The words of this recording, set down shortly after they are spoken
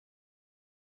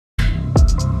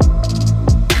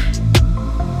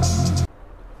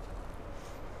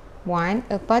1.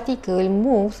 A particle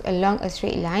moves along a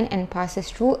straight line and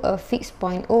passes through a fixed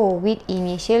point O with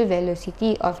initial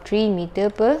velocity of 3 meter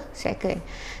per second.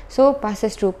 So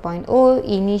passes through point O,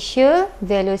 initial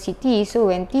velocity. So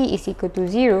when t is equal to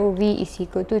 0, v is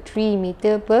equal to 3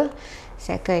 meter per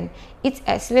second. Its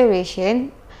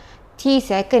acceleration t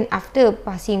second after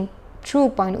passing through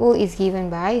point O is given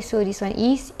by, so this one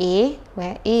is a,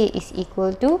 where a is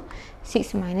equal to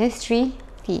 6 minus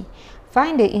 3t.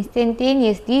 Find the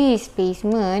instantaneous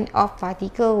displacement of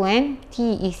particle when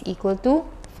t is equal to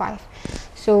 5.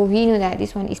 So we know that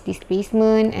this one is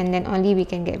displacement, and then only we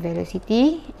can get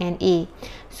velocity and a.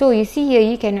 So you see here,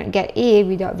 you cannot get a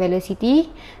without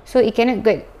velocity. So it cannot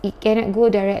go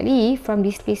directly from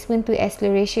displacement to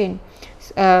acceleration.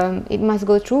 It must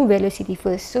go through velocity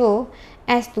first. So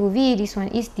s to v, this one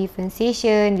is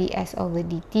differentiation, ds over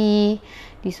dt.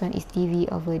 This one is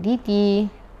dv over dt.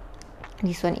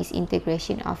 This one is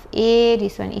integration of a,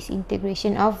 this one is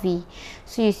integration of v.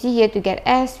 So you see here, to get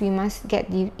s, we must get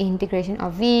the integration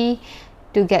of v.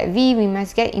 To get v, we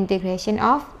must get integration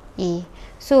of a.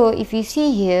 So if you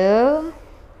see here,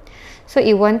 so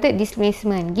it wanted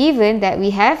displacement. Given that we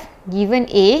have given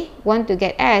a, want to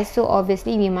get s, so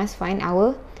obviously we must find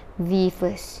our v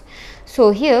first. So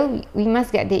here, we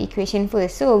must get the equation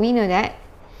first. So we know that,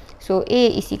 so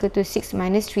a is equal to 6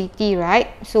 minus 3t, right?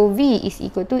 So v is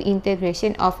equal to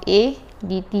integration of a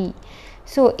dt.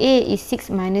 So a is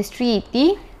 6 minus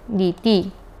 3t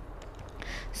dt.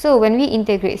 So when we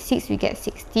integrate 6, we get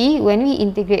 6t. When we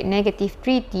integrate negative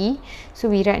 3t, so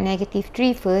we write negative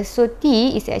 3 first. So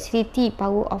t is actually t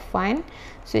power of 1.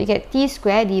 So you get t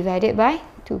squared divided by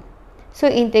 2. So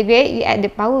integrate, you add the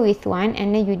power with 1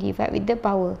 and then you divide with the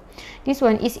power. This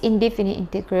one is indefinite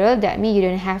integral. That means you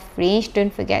don't have range.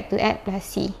 Don't forget to add plus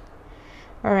c.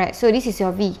 Alright, so this is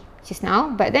your v just now.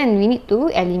 But then we need to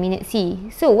eliminate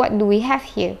c. So what do we have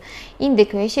here? In the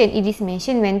question, it is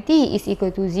mentioned when t is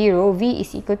equal to 0, v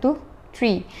is equal to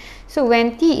 3. So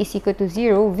when t is equal to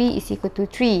 0, v is equal to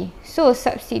 3. So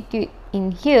substitute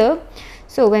in here.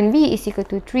 So when v is equal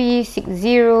to 3, 6,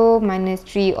 0 minus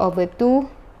 3 over 2,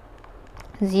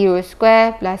 0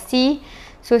 square plus c.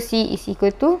 So c is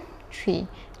equal to 3.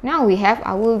 Now we have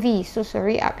our v. So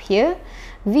sorry, up here,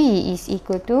 v is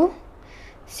equal to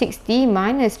 60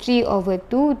 minus 3 over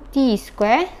 2t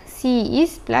square. C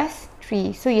is plus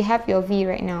 3. So you have your v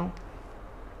right now.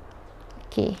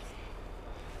 Okay.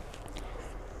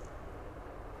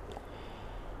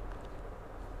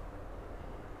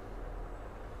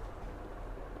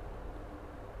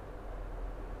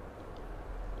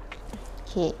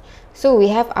 Okay, so we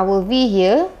have our v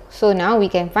here. So now we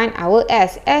can find our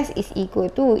s. S is equal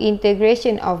to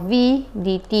integration of v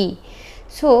dt.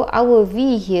 So our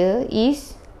v here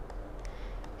is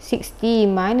 60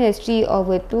 minus 3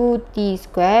 over 2t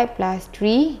square plus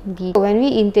 3 dt. When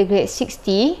we integrate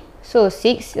 60, so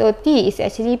 6, so t is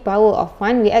actually power of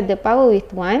 1. We add the power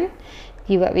with 1,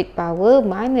 divide with power,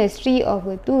 minus 3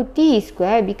 over 2t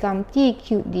square become t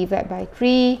cubed divided by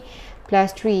 3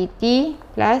 plus 3t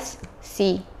plus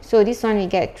c. So this one we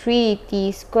get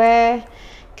 3t square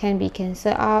can be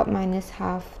cancelled out, minus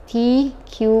half t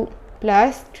cubed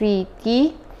plus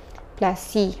 3t plus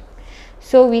c.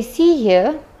 So we see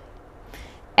here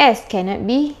s cannot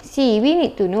be c. We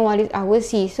need to know what is our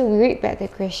c. So we read back the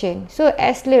question. So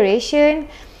acceleration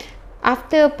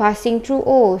after passing through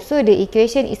O. So the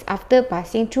equation is after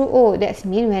passing through O. That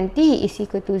means when t is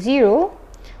equal to 0,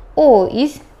 O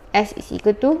is s is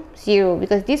equal to 0,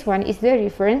 because this one is the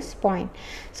reference point.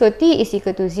 So t is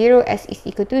equal to 0, s is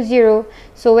equal to 0.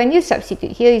 So when you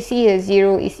substitute here, you see here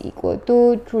 0 is equal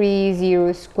to 3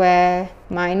 0 square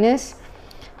minus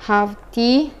half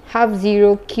t, half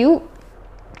 0 cube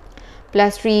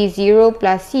plus 3 0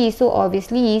 plus c. So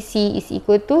obviously c is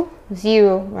equal to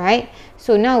 0, right?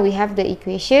 So now we have the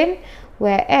equation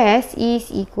where s is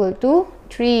equal to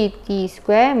 3t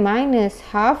square minus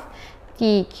half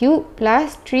t cube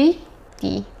plus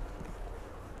 3t.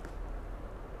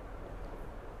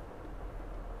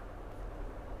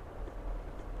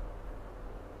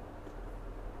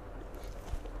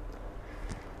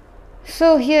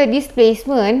 So here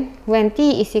displacement when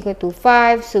t is equal to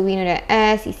 5, so we know that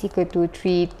s is equal to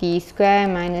 3t square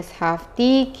minus half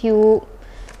t cube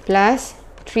plus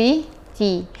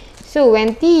 3t. So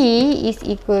when t is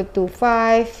equal to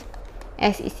 5,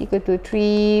 s is equal to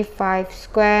 3, 5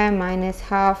 square minus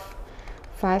half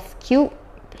 5 cube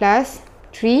plus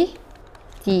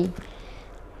 3t.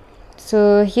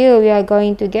 So here we are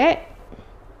going to get,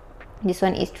 this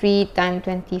one is 3 times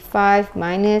 25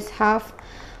 minus half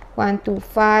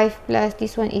 125 plus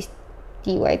this one is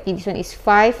dyt, this one is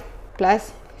 5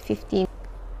 plus 15.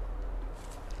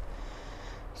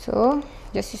 So So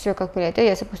just use your calculator.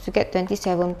 You're supposed to get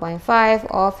 27.5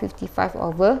 or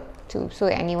 55/2.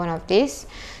 So any one of these.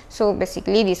 So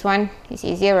basically this one is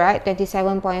easier, right?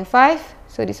 27.5.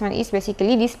 So this one is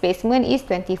basically displacement is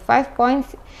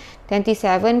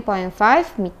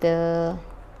 27.5 meter.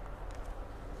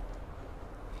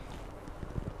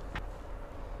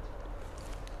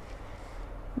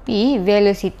 B,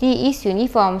 velocity is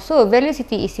uniform. So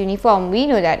velocity is uniform. We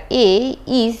know that A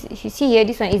is, you see here,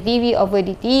 this one is dv over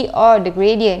dt or the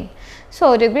gradient.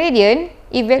 So the gradient,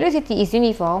 if velocity is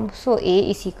uniform, so A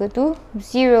is equal to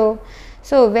 0.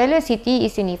 So velocity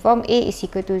is uniform, A is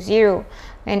equal to 0.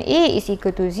 When A is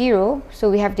equal to 0,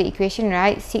 so we have the equation,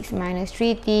 right? 6 minus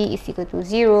 3t is equal to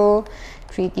 0.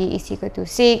 3t is equal to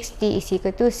 6. T is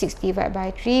equal to 6 divided by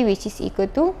 3, which is equal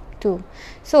to 2.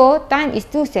 So time is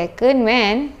 2 seconds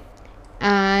when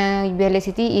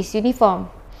velocity is uniform.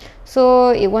 So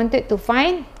it wanted to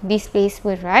find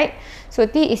displacement, right? So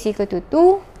t is equal to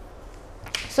 2.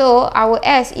 So our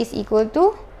s is equal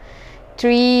to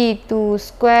 3 2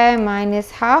 square minus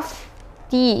half.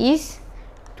 T is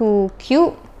 2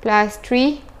 cube plus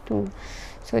 3 2.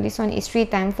 So this one is 3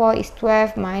 times 4 is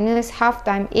 12 minus half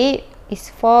times 8 is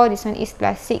 4. This one is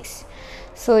plus 6.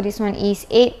 So this one is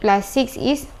 8 plus 6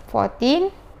 is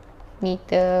 14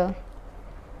 meter.